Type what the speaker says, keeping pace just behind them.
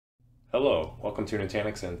Hello, welcome to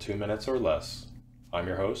Nutanix in 2 minutes or less. I'm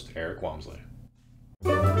your host, Eric Walmsley. To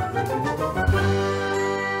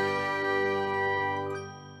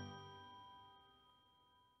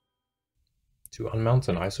unmount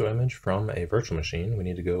an ISO image from a virtual machine, we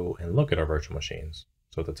need to go and look at our virtual machines.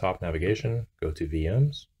 So at the top navigation, go to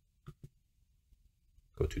VMs,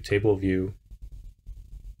 go to Table View,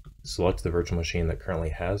 select the virtual machine that currently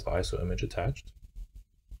has the ISO image attached.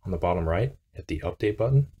 On the bottom right, hit the Update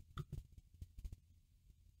button.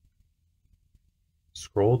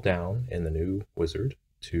 Scroll down in the new wizard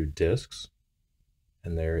to Disks,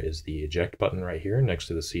 and there is the Eject button right here next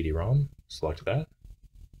to the CD-ROM. Select that.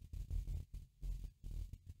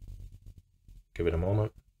 Give it a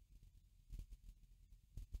moment.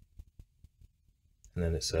 And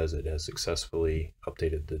then it says it has successfully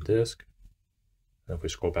updated the disk. And if we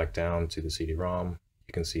scroll back down to the CD-ROM,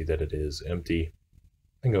 you can see that it is empty.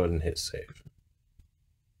 And go ahead and hit Save.